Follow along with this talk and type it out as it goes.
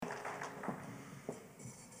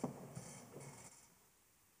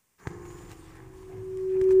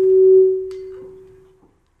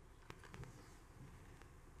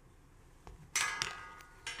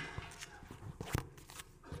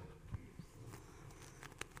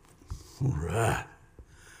All right.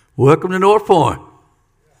 Welcome to North Point.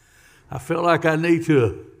 I feel like I need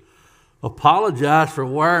to apologize for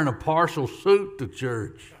wearing a partial suit to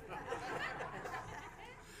church.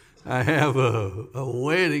 I have a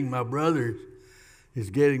wedding. My brother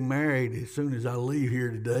is getting married as soon as I leave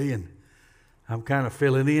here today, and I'm kind of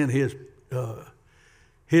filling in. His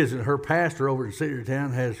and her pastor over in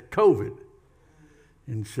Cedartown has COVID,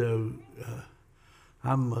 and so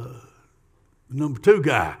I'm number two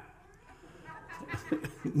guy,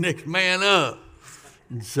 next man up.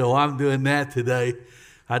 And so I'm doing that today.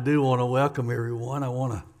 I do want to welcome everyone. I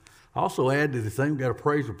want to also add to the thing, got a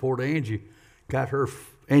praise report. Angie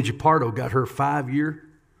Pardo got her 5-year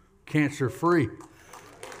cancer-free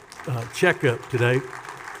checkup today.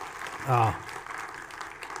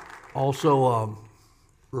 Also,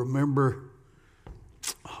 remember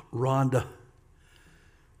Rhonda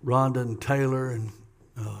and Taylor and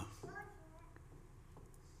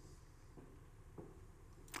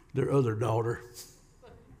their other daughter.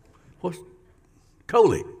 What's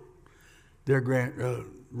Coley? Their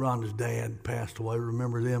Rhonda's dad passed away.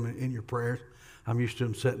 Remember them in your prayers. I'm used to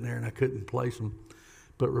them sitting there and I couldn't place them,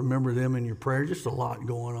 but remember them in your prayers. Just a lot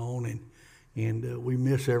going on, and we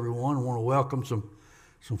miss everyone. I want to welcome some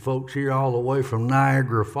folks here all the way from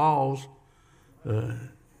Niagara Falls, and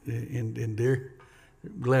they're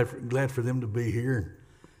glad for them to be here.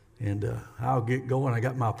 And I'll get going. I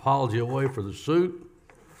got my apology away for the suit.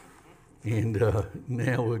 And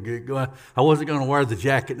now we'll get going. I wasn't going to wear the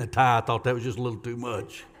jacket and the tie. I thought that was just a little too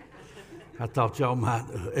much. I thought y'all might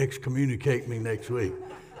excommunicate me next week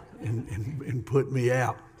and put me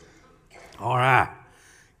out. All right.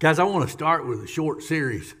 Guys, I want to start with a short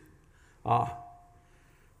series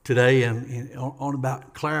today on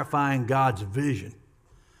about clarifying God's vision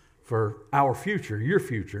for our future, your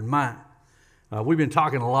future, and mine. We've been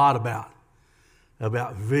talking a lot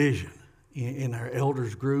about vision in our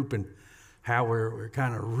elders group and how we're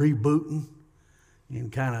kind of rebooting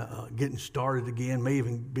and kind of getting started again, may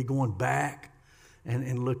even be going back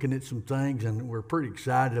and looking at some things, and we're pretty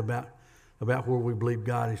excited about where we believe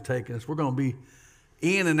God is taking us. We're going to be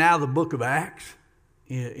in and out of the book of Acts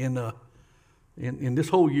in this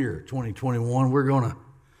whole year, 2021.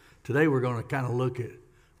 Today we're going to kind of look at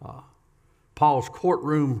Paul's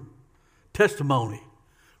courtroom testimony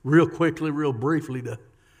real quickly, real briefly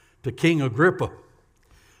to King Agrippa.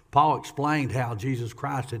 Paul explained how Jesus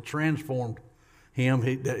Christ had transformed him,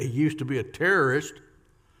 that he used to be a terrorist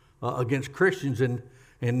against Christians, and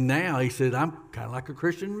now he said, I'm kind of like a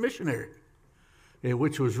Christian missionary,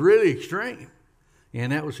 which was really extreme,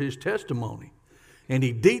 and that was his testimony. And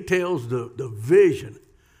he details the vision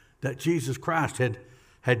that Jesus Christ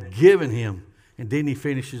had given him, and then he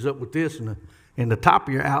finishes up with this, and in the top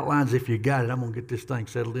of your outlines, if you got it, I'm going to get this thing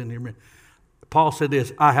settled in here. Paul said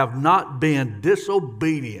this, I have not been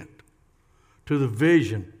disobedient to the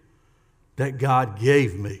vision that God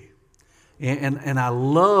gave me. And I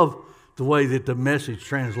love the way that the Message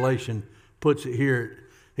translation puts it here.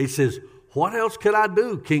 He says, what else could I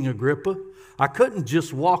do, King Agrippa? I couldn't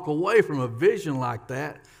just walk away from a vision like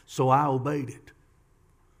that, so I obeyed it.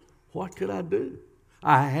 What could I do?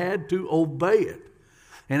 I had to obey it.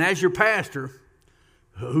 And as your pastor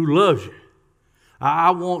who loves you,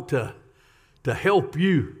 I want to help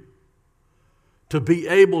you to be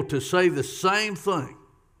able to say the same thing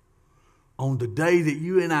on the day that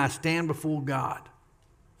you and I stand before God,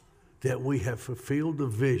 that we have fulfilled the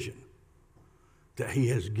vision that He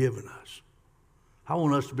has given us. I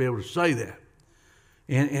want us to be able to say that.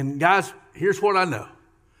 And guys, here's what I know.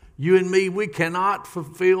 You and me, we cannot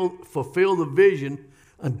fulfill the vision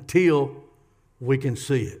until we can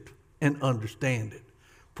see it and understand it.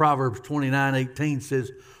 Proverbs 29:18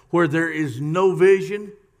 says, where there is no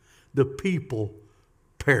vision, the people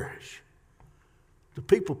perish. The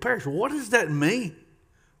people perish. Well, what does that mean?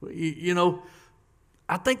 You know,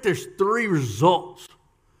 I think there's 3 results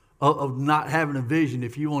of not having a vision.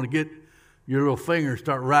 If you want to get your little finger and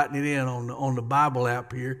start writing it in on the Bible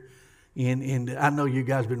app here. And I know you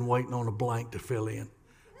guys have been waiting on a blank to fill in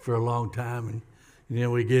for a long time.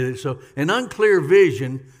 And we get it. So an unclear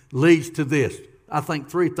vision leads to this. I think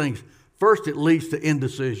 3 things. First, it leads to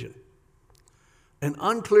indecision. An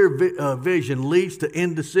unclear vision leads to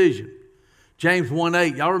indecision. James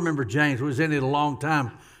 1:8, y'all remember James, was in it a long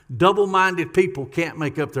time. Double-minded people can't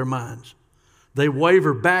make up their minds. They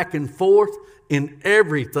waver back and forth in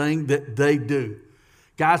everything that they do.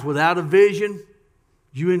 Guys, without a vision,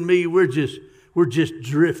 you and me, we're just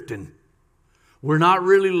drifting. We're not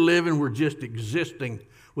really living, we're just existing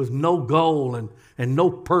with no goal and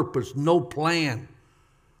no purpose, no plan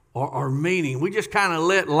or meaning. We just kind of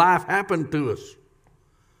let life happen to us.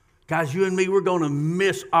 Guys, you and me, we're going to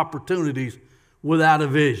miss opportunities without a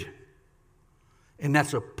vision. And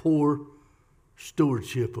that's a poor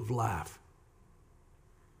stewardship of life.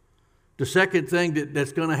 The second thing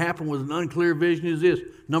that's going to happen with an unclear vision is this.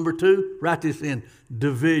 Number 2, write this in,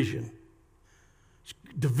 division.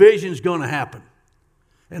 Division is going to happen.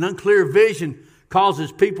 An unclear vision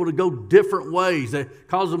causes people to go different ways. It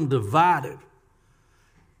causes them divided.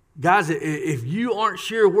 Guys, if you aren't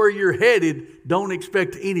sure where you're headed, don't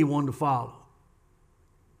expect anyone to follow.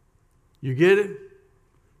 You get it?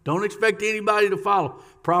 Don't expect anybody to follow.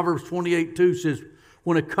 Proverbs 28:2 says,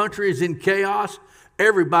 when a country is in chaos,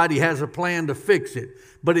 everybody has a plan to fix it.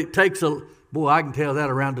 But it takes I can tell that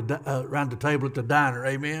around the table at the diner,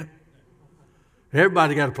 amen?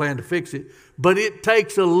 Everybody got a plan to fix it. But it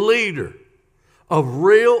takes a leader of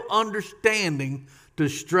real understanding to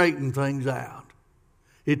straighten things out.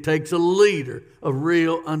 It takes a leader of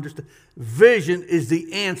real understanding. Vision is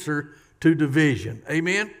the answer to division.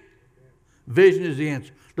 Amen? Vision is the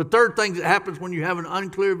answer. The third thing that happens when you have an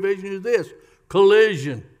unclear vision is this,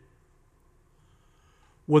 collision.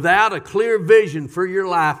 Without a clear vision for your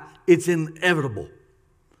life, it's inevitable.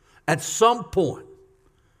 At some point,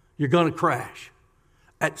 you're going to crash.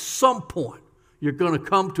 At some point, you're going to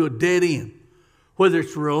come to a dead end. Whether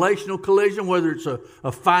it's a relational collision, whether it's a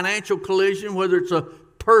financial collision, whether it's a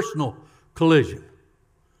personal collision.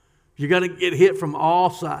 You're going to get hit from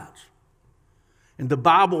all sides. And the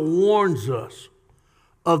Bible warns us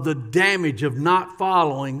of the damage of not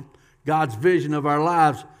following God's vision of our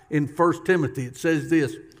lives in 1 Timothy. It says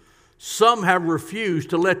this, some have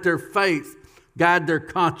refused to let their faith guide their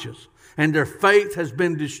conscience, and their faith has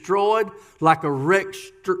been destroyed like a wrecked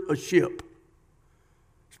ship.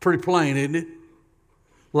 It's pretty plain, isn't it?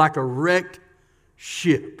 Like a wrecked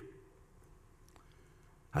ship.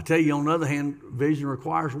 I tell you, on the other hand, vision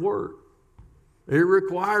requires work. It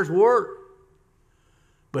requires work.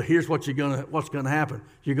 But here's what's going to happen.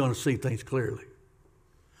 You're going to see things clearly.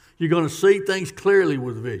 You're going to see things clearly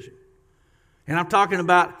with vision. And I'm talking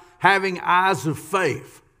about having eyes of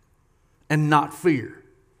faith and not fear.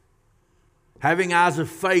 Having eyes of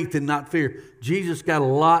faith and not fear. Jesus got a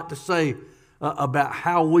lot to say about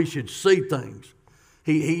how we should see things.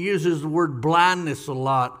 He uses the word blindness a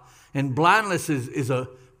lot. And blindness is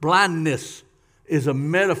a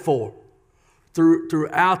metaphor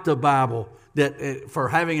throughout the Bible that for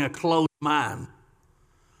having a closed mind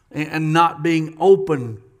and not being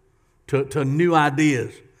open to new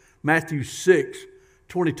ideas. Matthew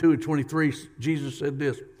 6:22 and 23, Jesus said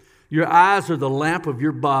this, your eyes are the lamp of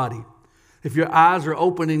your body. If your eyes are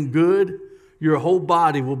open and good, your whole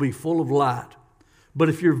body will be full of light. But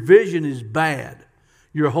if your vision is bad,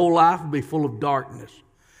 your whole life will be full of darkness.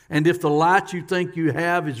 And if the light you think you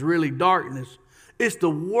have is really darkness, it's the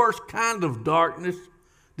worst kind of darkness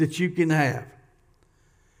that you can have.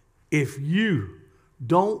 If you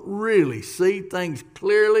don't really see things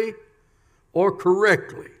clearly or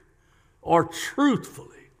correctly or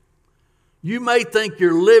truthfully, you may think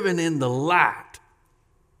you're living in the light,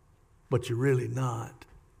 but you're really not.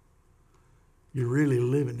 You're really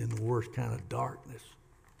living in the worst kind of darkness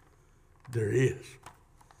there is.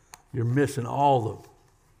 You're missing all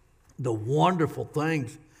the wonderful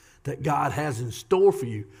things that God has in store for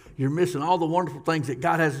you. You're missing all the wonderful things that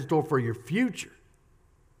God has in store for your future.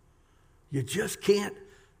 You just can't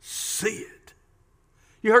see it.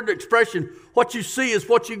 You heard the expression, what you see is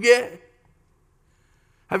what you get.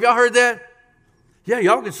 Have y'all heard that? Yeah,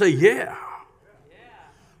 y'all can say, yeah.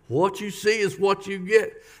 What you see is what you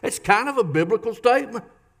get. It's kind of a biblical statement.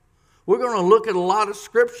 We're going to look at a lot of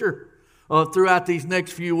scripture throughout these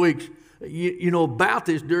next few weeks, about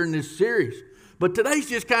this during this series. But today's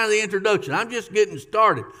just kind of the introduction. I'm just getting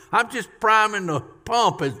started. I'm just priming the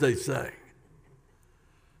pump, as they say.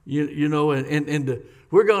 Today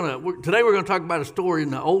we're going to talk about a story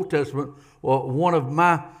in the Old Testament, one of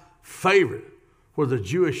my favorite, where the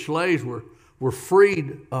Jewish slaves were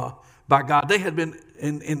freed by God. They had been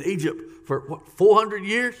in Egypt for 400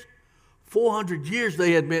 years? 400 years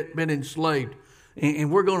they had been enslaved.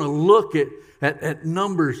 And we're going to look at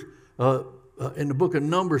Numbers, in the book of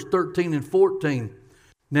Numbers 13 and 14.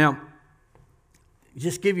 Now,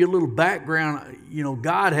 just give you a little background.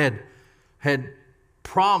 God had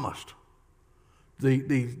promised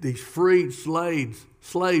these freed slaves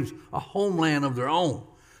a homeland of their own.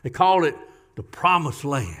 They called it the Promised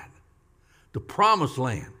Land. The Promised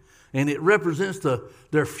Land. And it represents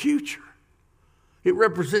their future. It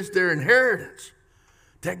represents their inheritance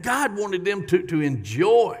that God wanted them to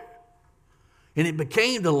enjoy. And it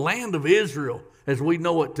became the land of Israel as we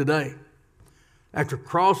know it today. After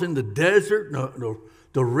crossing the desert,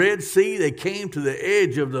 the Red Sea, they came to the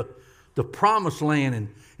edge of the promised land,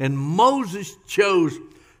 and Moses chose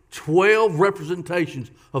 12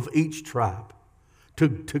 representations of each tribe to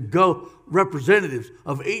go, representatives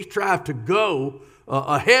of each tribe to go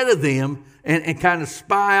ahead of them and kind of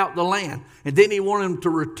spy out the land. And then he wanted them to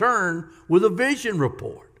return with a vision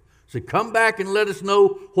report. So come back and let us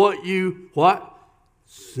know what you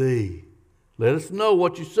see. Let us know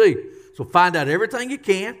what you see. So find out everything you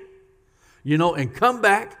can, and come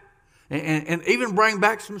back and even bring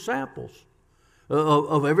back some samples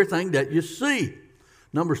of everything that you see.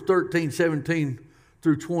 Numbers 13, 17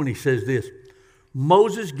 through 20 says this.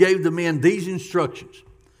 Moses gave the men these instructions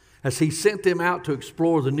as he sent them out to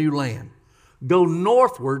explore the new land. Go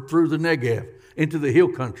northward through the Negev into the hill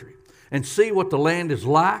country and see what the land is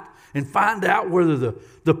like, and find out whether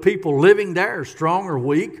the people living there are strong or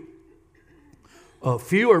weak,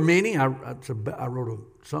 few or many. I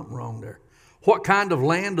wrote something wrong there. What kind of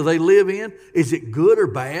land do they live in? Is it good or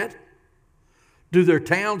bad? Do their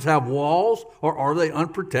towns have walls, or are they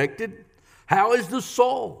unprotected? How is the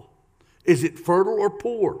soil? Is it fertile or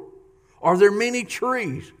poor? Are there many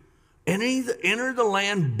trees? Enter the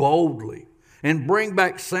land boldly and bring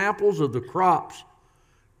back samples of the crops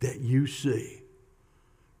that you see.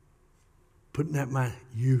 Putting that in mind,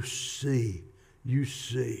 you see.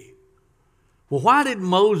 Well, why did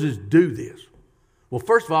Moses do this? Well,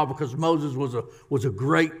 first of all, because Moses was a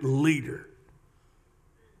great leader.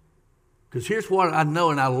 Because here's what I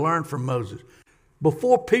know and I learned from Moses.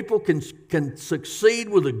 Before people can succeed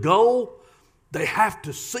with a goal, they have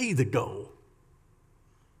to see the goal.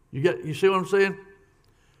 You see what I'm saying?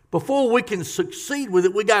 Before we can succeed with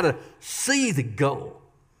it, we got to see the goal.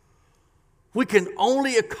 We can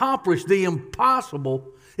only accomplish the impossible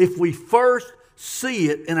if we first see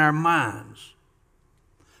it in our minds.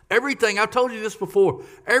 Everything, I've told you this before,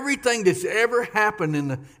 everything that's ever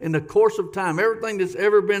happened in the course of time, everything that's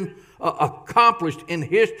ever been accomplished in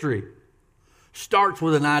history starts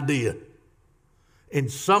with an idea in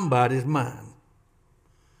somebody's mind.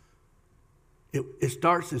 It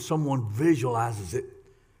starts as someone visualizes it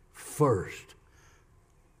first.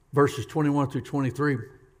 Verses 21 through 23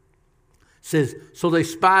 says, so they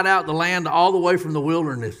spied out the land all the way from the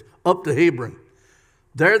wilderness up to Hebron.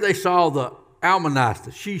 There they saw the Almanites,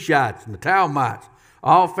 the Shishites, and the Talmites,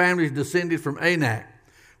 all families descended from Anak.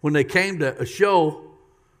 When they came to Ashol,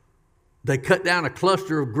 they cut down a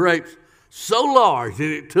cluster of grapes so large that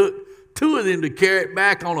it took 2 of them to carry it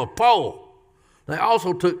back on a pole. They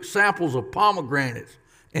also took samples of pomegranates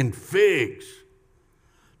and figs.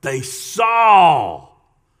 They saw.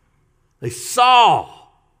 The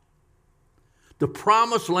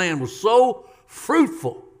promised land was so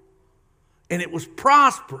fruitful and it was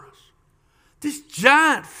prosperous. This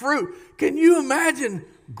giant fruit. Can you imagine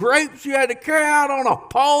grapes you had to carry out on a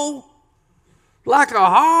pole like a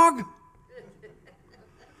hog?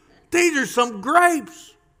 These are some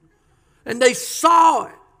grapes. And they saw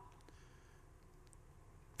it.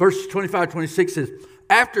 Verses 25, 26 says,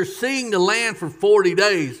 after seeing the land for 40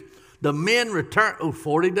 days, the men returned.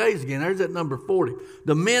 40 days again. There's that number 40.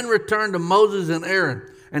 The men returned to Moses and Aaron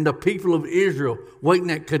and the people of Israel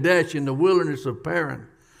waiting at Kadesh in the wilderness of Paran.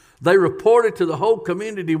 They reported to the whole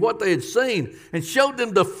community what they had seen and showed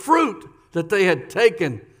them the fruit that they had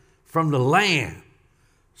taken from the land.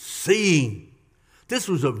 Seeing. This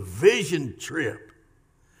was a vision trip.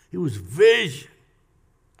 It was vision.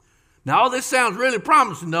 Now, all this sounds really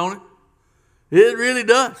promising, don't it? It really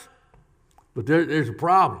does. But there's a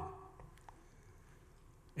problem.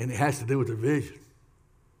 And it has to do with the vision.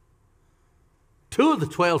 2 of the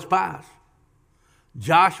 12 spies,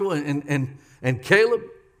 Joshua and Caleb,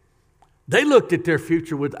 they looked at their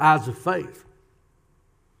future with eyes of faith.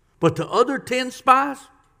 But the other 10 spies,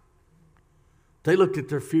 they looked at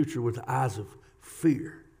their future with eyes of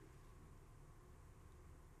fear.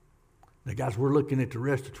 Now, guys, we're looking at the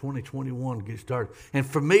rest of 2021 to get started. And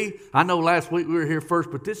for me, I know last week we were here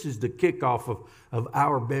first, but this is the kickoff of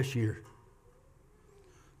our best year.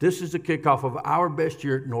 This is the kickoff of our best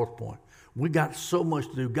year at North Point. We got so much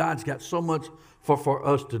to do. God's got so much for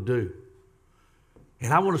us to do.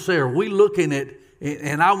 And I want to say, are we looking at,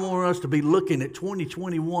 and I want us to be looking at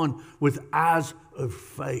 2021 with eyes of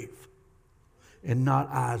faith and not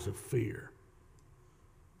eyes of fear.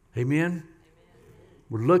 Amen?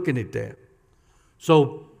 We're looking at that.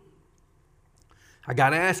 So, I got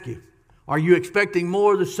to ask you, are you expecting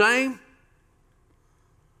more of the same?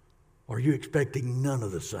 Or are you expecting none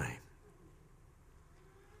of the same?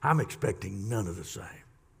 I'm expecting none of the same.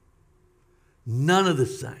 None of the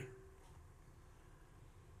same.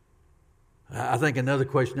 I think another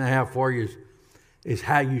question I have for you is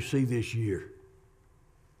how you see this year.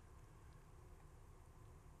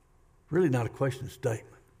 Really not a question, statement.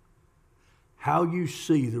 How you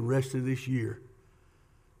see the rest of this year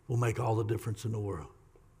will make all the difference in the world.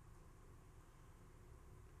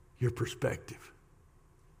 Your perspective.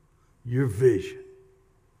 Your vision.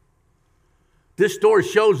 This story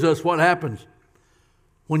shows us what happens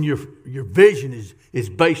when your vision is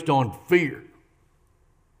based on fear.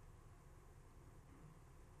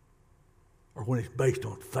 Or when it's based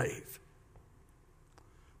on faith.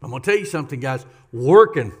 I'm going to tell you something, guys.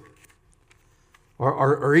 Working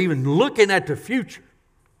or even looking at the future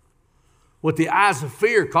with the eyes of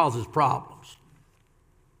fear causes problems.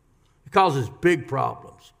 It causes big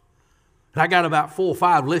problems. And I got about 4 or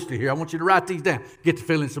 5 listed here. I want you to write these down. Get to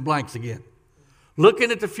fill in some blanks again.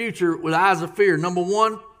 Looking at the future with eyes of fear. Number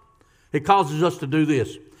one, it causes us to do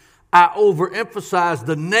this. I overemphasize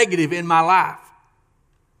the negative in my life.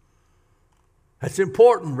 That's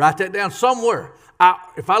important. Write that down somewhere.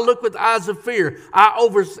 If I look with eyes of fear, I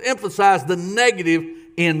overemphasize the negative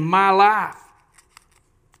in my life.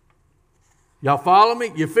 Y'all follow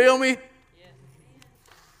me? You feel me? Yes.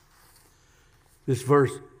 This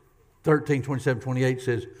verse 13, 27, 28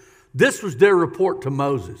 says, this was their report to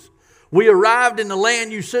Moses. We arrived in the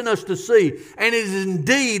land you sent us to see, and it is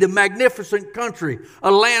indeed a magnificent country,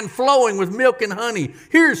 a land flowing with milk and honey.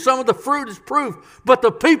 Here's some of the fruit as proof, but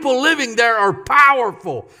the people living there are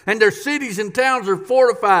powerful, and their cities and towns are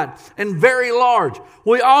fortified and very large.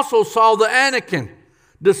 We also saw the Anakim.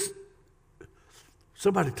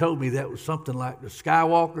 Somebody told me that was something like the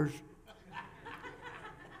Skywalkers.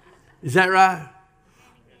 Is that right?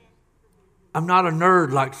 I'm not a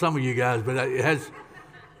nerd like some of you guys, but it has...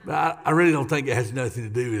 But I really don't think it has nothing to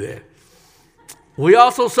do with that. We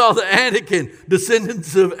also saw the Anakim,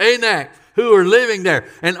 descendants of Anak, who are living there.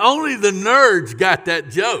 And only the nerds got that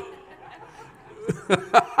joke.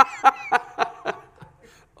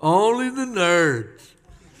 Only the nerds.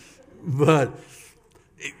 But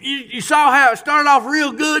you saw how it started off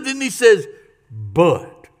real good, and he says,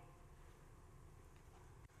 but.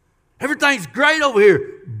 Everything's great over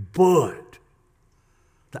here, but.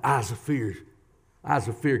 The eyes of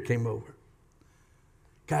fear came over.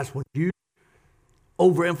 Guys, when you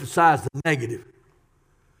overemphasize the negative,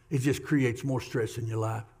 it just creates more stress in your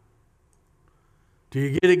life. Do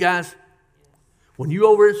you get it, guys? When you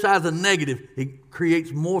overemphasize the negative, it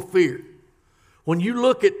creates more fear. When you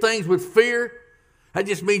look at things with fear, that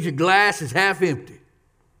just means your glass is half empty.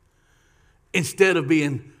 Instead of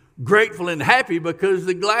being grateful and happy because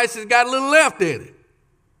the glass has got a little left in it.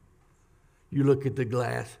 You look at the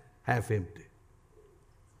glass half empty.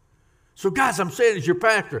 So guys, I'm saying as your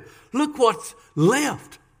pastor, look what's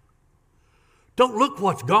left. Don't look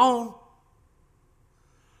what's gone.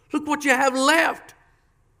 Look what you have left.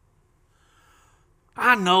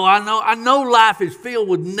 I know life is filled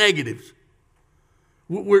with negatives.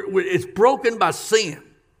 It's broken by sin.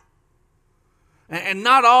 And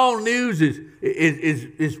not all news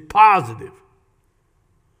is positive.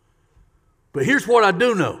 But here's what I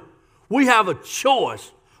do know. We have a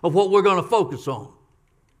choice of what we're going to focus on.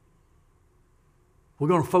 We're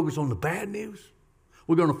going to focus on the bad news.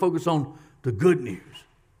 We're going to focus on the good news.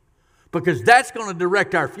 Because that's going to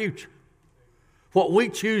direct our future. What we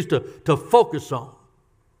choose to focus on.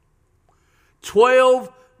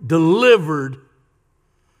 12 delivered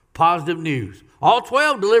positive news. All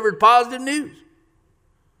 12 delivered positive news.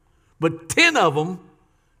 But 10 of them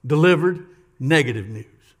delivered negative news.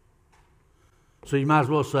 So you might as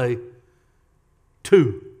well say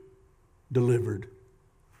 2 delivered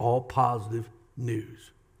all positive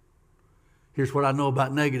news. Here's what I know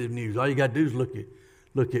about negative news. All you got to do is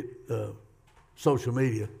look at social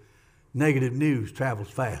media. Negative news travels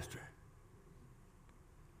faster.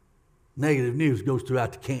 Negative news goes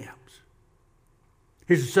throughout the camps.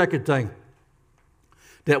 Here's the second thing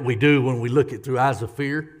that we do when we look at through eyes of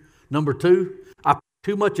fear. Number 2, I pay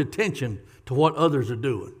too much attention to what others are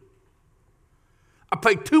doing. I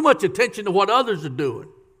pay too much attention to what others are doing.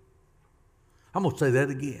 I'm going to say that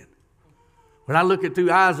again. When I look at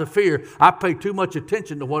through eyes of fear, I pay too much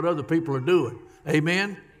attention to what other people are doing.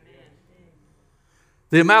 Amen?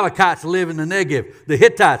 The Amalekites live in the Negev. The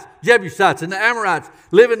Hittites, Jebusites, and the Amorites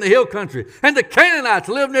live in the hill country. And the Canaanites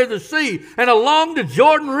live near the sea and along the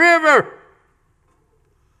Jordan River.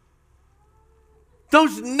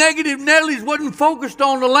 Those negative Nellies wasn't focused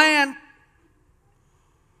on the land.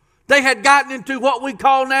 They had gotten into what we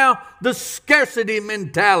call now the scarcity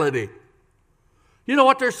mentality. You know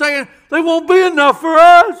what they're saying? There won't be enough for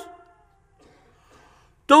us.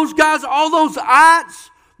 Those guys, all those ites,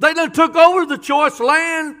 they done took over the choice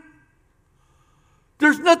land.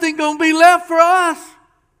 There's nothing going to be left for us.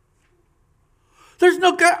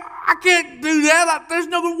 I can't do that. There's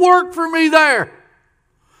no work for me there.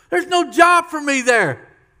 There's no job for me there.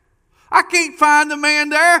 I can't find the man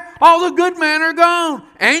there. All the good men are gone.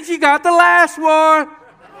 Ain't you got the last one?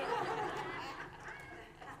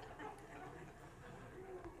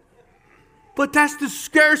 But that's the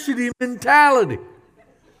scarcity mentality.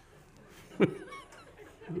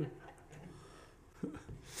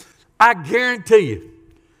 I guarantee you.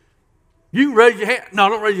 You can raise your hand. No,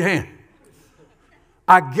 don't raise your hand.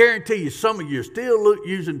 I guarantee you some of you are still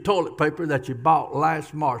using toilet paper that you bought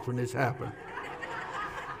last March when this happened.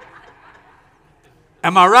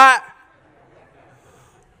 Am I right?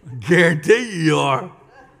 Guarantee you are.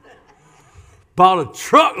 Bought a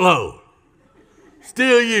truckload.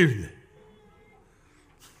 Still using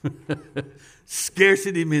it.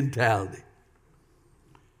 Scarcity mentality.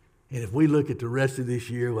 And if we look at the rest of this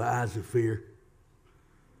year with eyes of fear,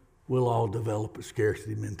 we'll all develop a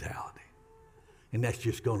scarcity mentality. And that's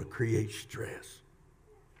just going to create stress.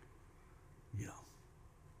 You know,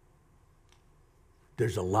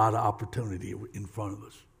 there's a lot of opportunity in front of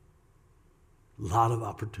us. A lot of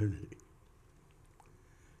opportunity.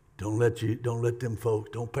 Don't let them folks,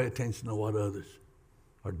 don't pay attention to what others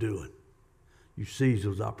are doing. You seize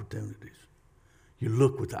those opportunities. You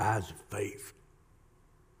look with the eyes of faith.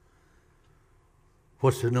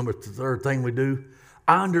 What's the third thing we do?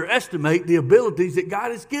 I underestimate the abilities that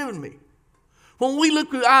God has given me. When we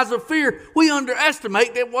look with eyes of fear, we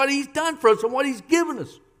underestimate that what He's done for us and what He's given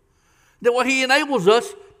us. That what He enables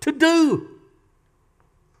us to do.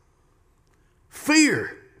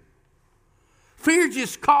 Fear. Fear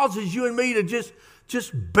just causes you and me to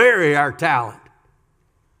just bury our talent.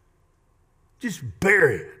 Just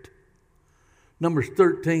bury it. Numbers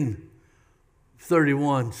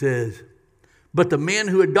 13:31 says, but the men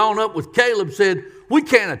who had gone up with Caleb said, we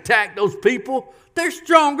can't attack those people. They're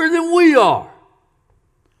stronger than we are.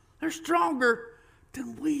 They're stronger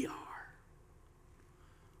than we are.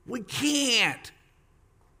 We can't.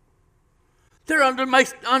 They're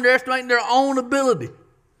underestimating their own ability.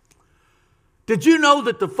 Did you know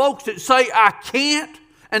that the folks that say I can't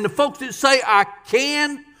and the folks that say I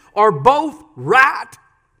can are both right?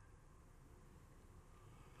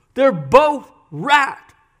 They're both right.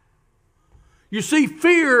 You see,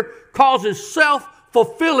 fear causes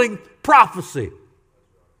self-fulfilling prophecy.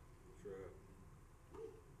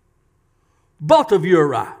 Both of you are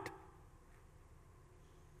right.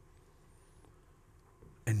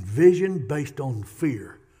 And vision based on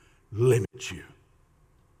fear limits you.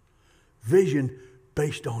 Vision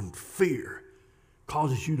based on fear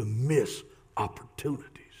causes you to miss opportunities.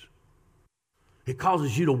 It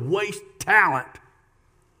causes you to waste talent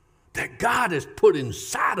that God has put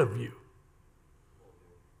inside of you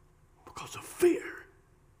because of fear.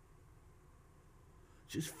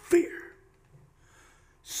 Just fear.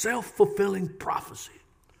 Self-fulfilling prophecy.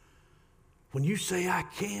 When you say I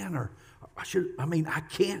can or I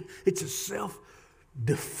can't, it's a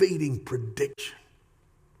self-defeating prediction.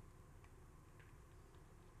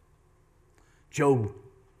 Job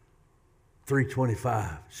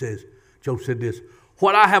 3:25 says, Job said this,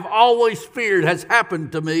 what I have always feared has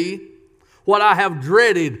happened to me. What I have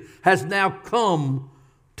dreaded has now come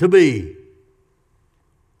to be.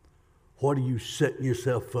 What are you setting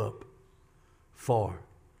yourself up for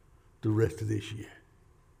the rest of this year?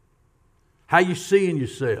 How you seeing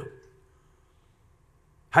yourself?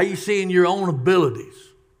 How you seeing your own abilities?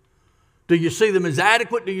 Do you see them as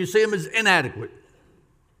adequate? Do you see them as inadequate?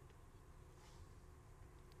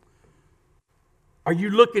 Are you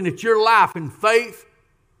looking at your life in faith?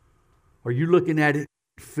 Or are you looking at it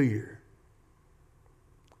in fear?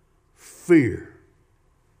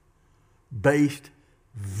 Fear-based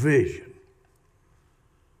vision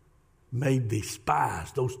made the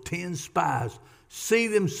spies, those 10 spies, see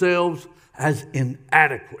themselves as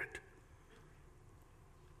inadequate.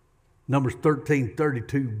 Numbers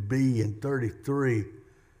 13:32b and 33.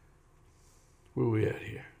 Where are we at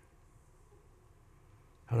here?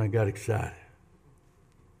 I got excited.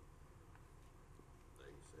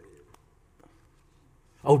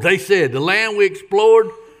 Oh, they said, the land we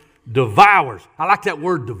explored devours. I like that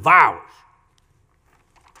word, devours.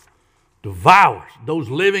 Devours those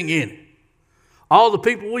living in it. All the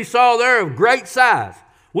people we saw there of great size.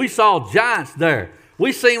 We saw giants there.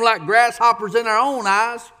 We seemed like grasshoppers in our own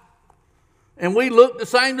eyes. And we looked the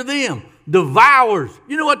same to them. Devours.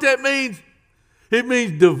 You know what that means? It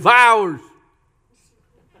means devours.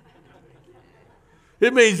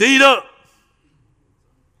 It means eat up.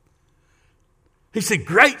 He said,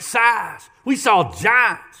 great size. We saw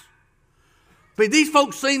giants. But these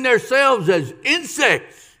folks seen themselves as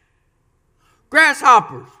insects,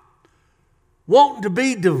 grasshoppers. wanting to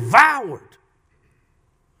be devoured.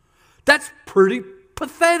 That's pretty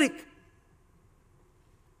pathetic.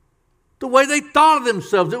 The way they thought of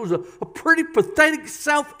themselves, it was a pretty pathetic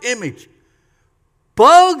self-image.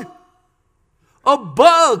 Bug? A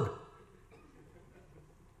bug.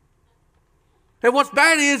 And what's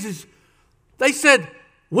bad is they said,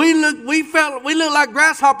 we look like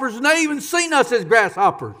grasshoppers, and they even seen us as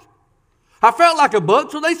grasshoppers. I felt like a bug,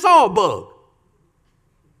 so they saw a bug.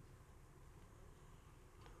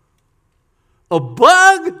 A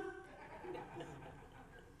bug?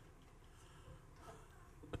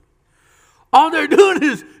 All they're doing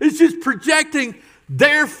is just projecting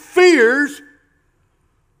their fears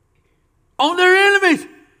on their enemies.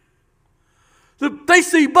 They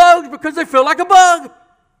see bugs because they feel like a bug.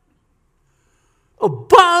 A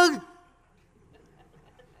bug?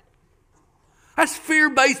 That's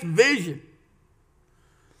fear-based vision.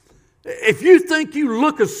 If you think you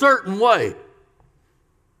look a certain way,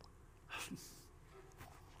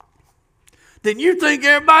 then you think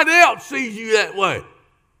everybody else sees you that way.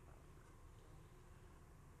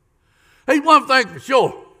 Hey, one thing for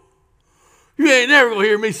sure. You ain't never going to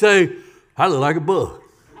hear me say, I look like a bug.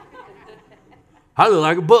 I look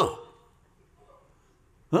like a bug.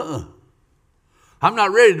 I'm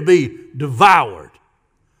not ready to be devoured.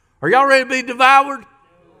 Are y'all ready to be devoured?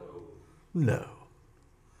 No.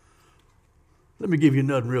 Let me give you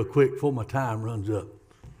another real quick before my time runs up.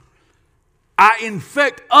 I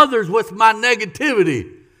infect others with my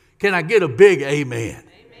negativity. Can I get a big amen?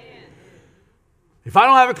 Amen. If I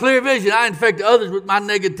don't have a clear vision, I infect others with my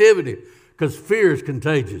negativity because fear is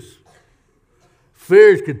contagious. Fear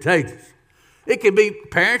is contagious. It can be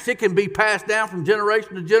parents. It can be passed down from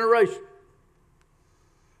generation to generation.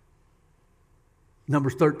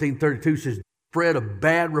 Numbers 13:32 says, spread a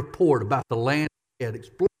bad report about the land they had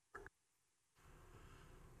explored.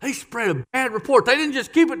 They spread a bad report. They didn't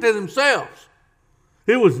just keep it to themselves.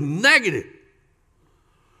 It was negative.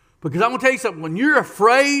 Because I'm going to tell you something. When you're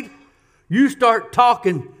afraid, you start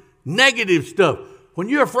talking negative stuff. When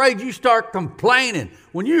you're afraid, you start complaining.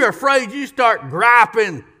 When you're afraid, you start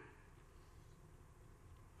griping.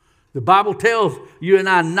 The Bible tells you and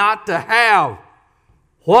I not to have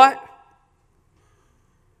what?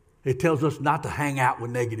 It tells us not to hang out with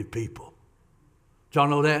negative people. Did y'all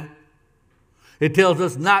know that? It tells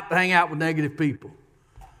us not to hang out with negative people.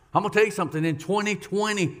 I'm going to tell you something. In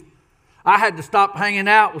 2020, I had to stop hanging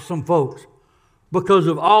out with some folks because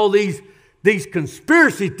of all these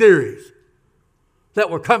conspiracy theories that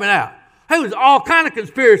were coming out. There was all kind of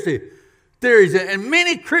conspiracy theories, and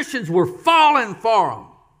many Christians were falling for them.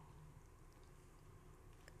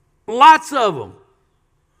 Lots of them.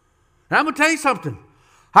 And I'm going to tell you something.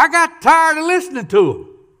 I got tired of listening to them.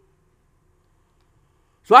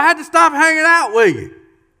 So I had to stop hanging out with you.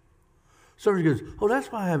 Somebody goes, oh, that's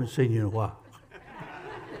why I haven't seen you in a while.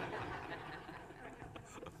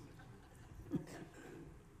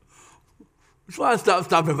 That's why I stopped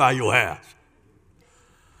stopping by your house.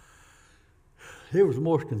 There was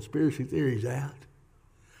more conspiracy theories out.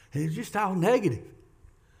 And it was just all negative.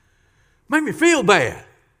 Made me feel bad.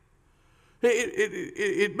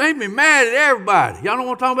 It made me mad at everybody. Y'all know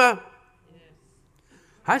what I'm talking about? Yes.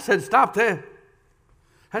 I said, stop that.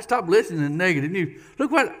 I stopped listening to negative news. Look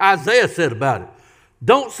what Isaiah said about it.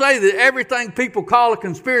 Don't say that everything people call a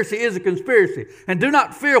conspiracy is a conspiracy. And do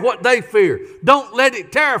not fear what they fear. Don't let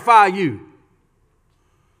it terrify you.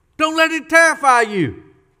 Don't let it terrify you.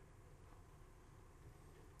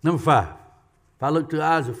 Number 5. If I look through the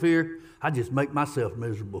eyes of fear, I just make myself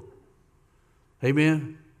miserable.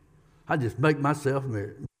 Amen? I just make myself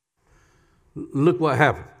miserable. Look what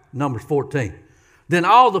happened. Numbers 14. Then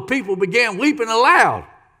all the people began weeping aloud.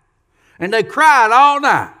 And they cried all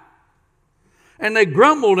night. And they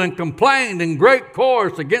grumbled and complained in great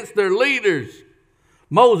chorus against their leaders,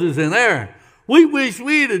 Moses and Aaron. We wish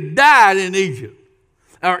we'd have died in Egypt,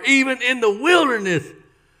 or even in the wilderness,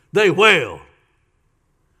 they wailed.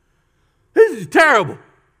 This is terrible.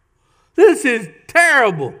 This is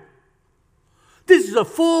terrible. This is a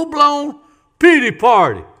full-blown pity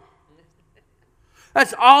party.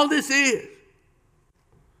 That's all this is.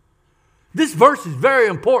 This verse is very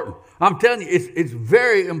important. I'm telling you, it's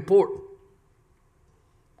very important.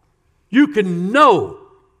 You can know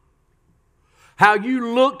how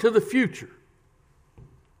you look to the future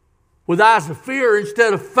with eyes of fear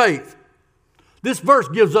instead of faith. This verse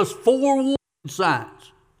gives us 4 warning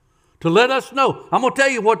signs to let us know. I'm going to tell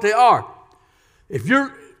you what they are. If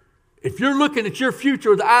you're looking at your future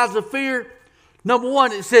with eyes of fear, number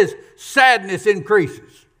 1, it says sadness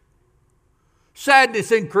increases.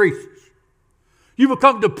 Sadness increases. You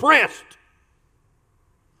become depressed.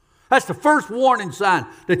 That's the first warning sign,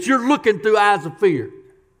 that you're looking through eyes of fear.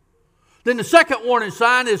 Then the second warning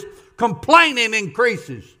sign is complaining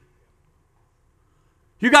increases.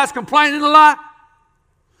 You guys complaining a lot?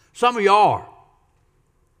 Some of you are.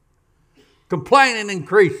 Complaining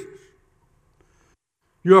increases.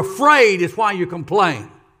 You're afraid is why you complain.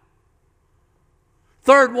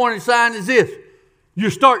 Third warning sign is this. You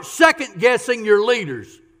start second guessing your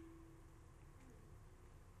leaders.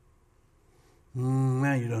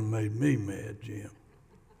 Now you done made me mad, Jim.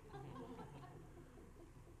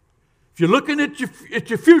 If you're looking at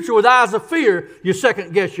your future with eyes of fear, you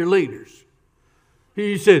second guess your leaders.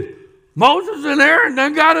 He said, Moses and Aaron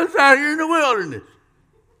done got us out here in the wilderness.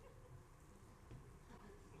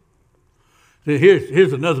 See,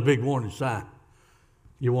 here's another big warning sign.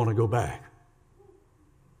 You want to go back.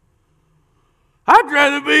 I'd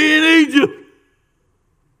rather be in Egypt.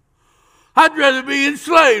 I'd rather be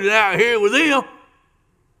enslaved than out here with them.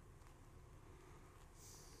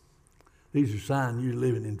 These are signs you're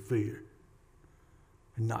living in fear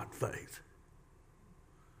and not faith.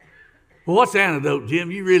 Well, what's the antidote, Jim?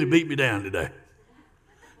 You really beat me down today.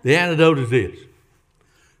 The antidote is this.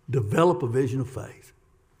 Develop a vision of faith.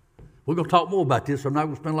 We're going to talk more about this, so I'm not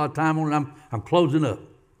going to spend a lot of time on it. I'm closing up.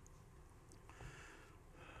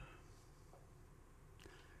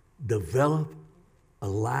 Develop a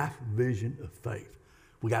life vision of faith.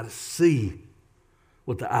 We got to see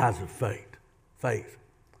with the eyes of faith.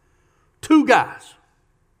 Two guys,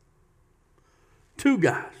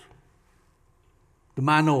 the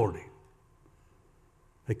minority,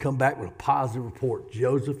 they come back with a positive report,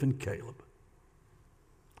 Joseph and Caleb.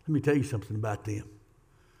 Let me tell you something about them.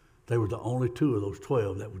 They were the only two of those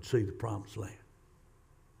 12 that would see the promised land.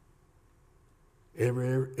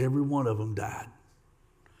 Every one of them died.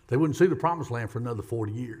 They wouldn't see the promised land for another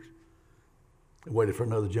 40 years. They waited for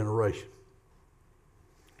another generation.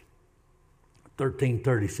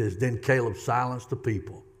 13:30 says, Then Caleb silenced the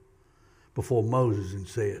people before Moses and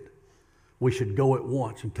said, We should go at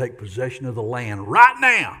once and take possession of the land right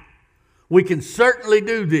now. We can certainly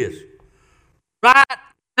do this. Right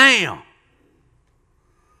now.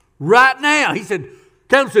 Right now.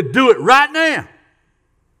 Caleb said, do it right now.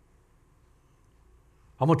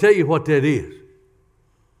 I'm going to tell you what that is.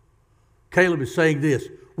 Caleb is saying this.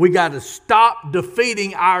 We got to stop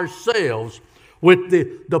defeating ourselves with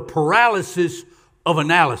the paralysis of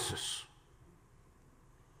analysis.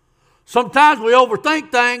 Sometimes we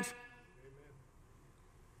overthink things.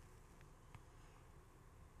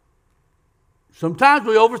 Sometimes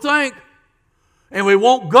we overthink and we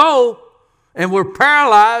won't go and we're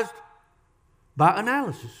paralyzed by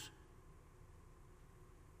analysis.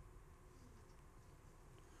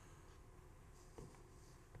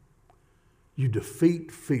 You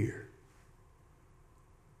defeat fear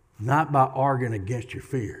not by arguing against your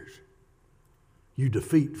fears. You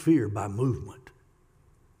defeat fear by movement.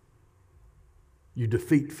 You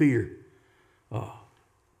defeat fear by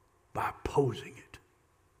opposing it.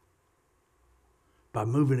 By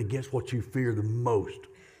moving against what you fear the most.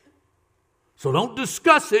 So don't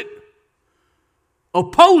discuss it.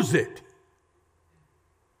 Oppose it.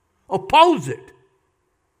 Oppose it.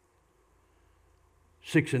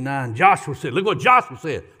 6 and 9, Joshua said, look what Joshua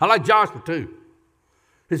said. I like Joshua too.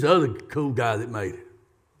 He's the other cool guy that made it.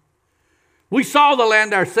 We saw the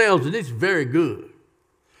land ourselves and it's very good.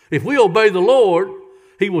 If we obey the Lord,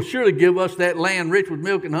 He will surely give us that land rich with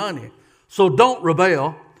milk and honey. So don't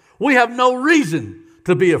rebel. We have no reason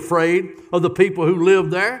to be afraid of the people who live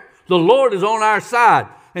there. The Lord is on our side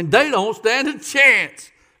and they don't stand a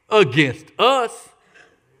chance against us.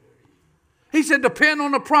 He said, depend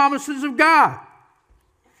on the promises of God.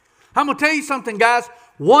 I'm going to tell you something, guys.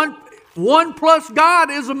 One plus God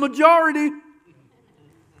is a majority.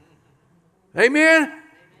 Amen?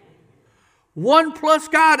 One plus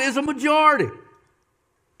God is a majority.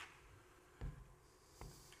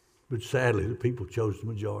 But sadly, the people chose the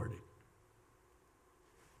majority.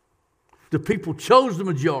 The people chose the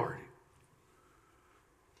majority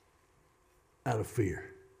out of fear.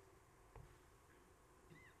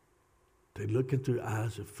 They're looking through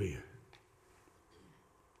eyes of fear.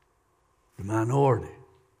 The minority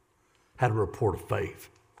had a report of faith.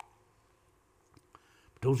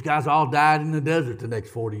 But those guys all died in the desert the next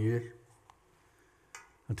 40 years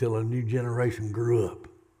until a new generation grew up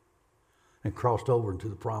and crossed over into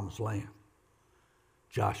the promised land.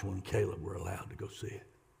 Joshua and Caleb were allowed to go see it.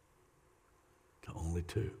 The only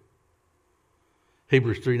two.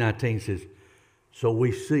 Hebrews 3:19 says, so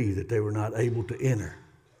we see that they were not able to enter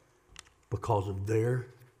because of their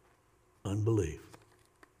unbelief.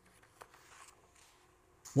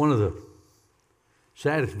 One of the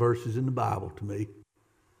saddest verses in the Bible to me,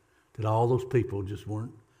 that all those people just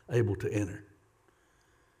weren't able to enter.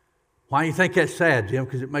 Why do you think that's sad, Jim?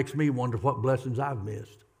 Because it makes me wonder what blessings I've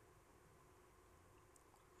missed.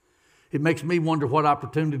 It makes me wonder what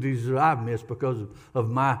opportunities that I've missed because of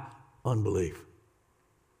my unbelief.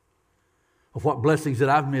 Of what blessings that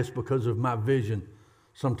I've missed because of my vision,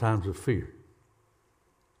 sometimes of fear.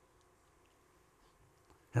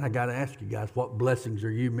 And I got to ask you guys, what blessings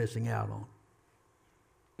are you missing out on?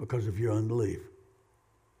 Because of your unbelief.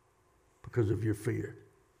 Because of your fear.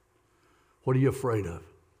 What are you afraid of?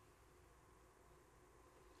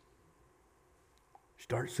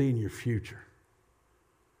 Start seeing your future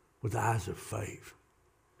with eyes of faith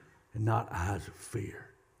and not eyes of fear.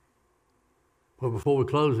 Well, before we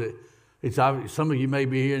close it, it's obvious some of you may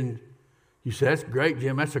be here and you say, that's great,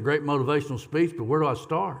 Jim. That's a great motivational speech, but where do I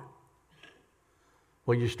start?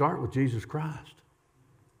 Well, you start with Jesus Christ.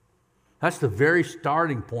 That's the very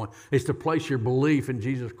starting point. It's to place your belief in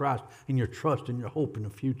Jesus Christ and your trust and your hope in the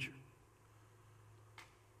future.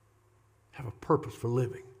 Have a purpose for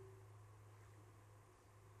living.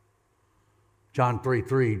 John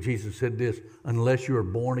 3:3, Jesus said this, unless you are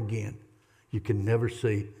born again, you can never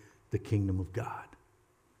see the kingdom of God.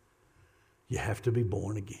 You have to be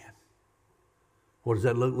born again. What does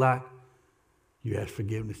that look like? You ask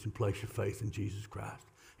forgiveness and place your faith in Jesus Christ,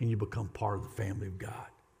 and you become part of the family of God,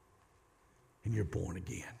 and you're born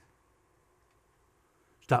again.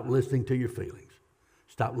 Stop listening to your feelings.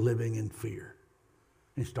 Stop living in fear,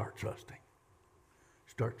 and start trusting.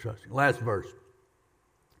 Start trusting. Last verse.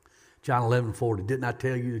 John 11:40, didn't I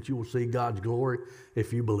tell you that you will see God's glory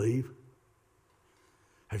if you believe?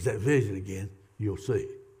 There's that vision again, you'll see.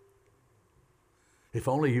 If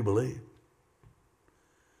only you believe.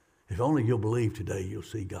 If only you'll believe today, you'll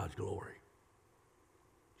see God's glory.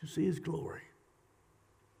 You'll see His glory.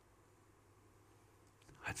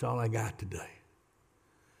 That's all I got today.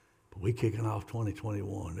 But we're kicking off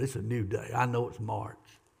 2021. It's a new day. I know it's March.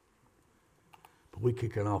 But we're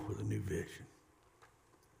kicking off with a new vision.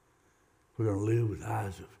 We're going to live with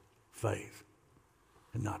eyes of faith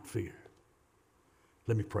and not fear.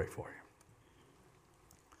 Let me pray for you.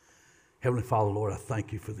 Heavenly Father, Lord, I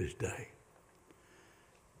thank you for this day.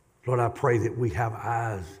 Lord, I pray that we have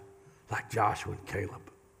eyes like Joshua and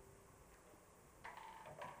Caleb.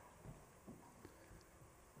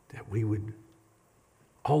 That we would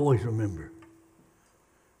always remember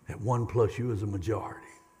that 1 plus you is a majority.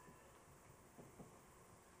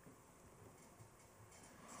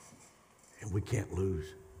 And we can't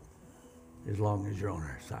lose as long as you're on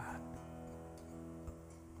our side.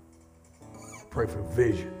 Pray for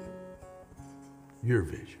vision. Your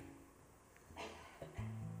vision.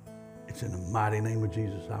 It's in the mighty name of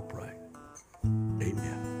Jesus I pray.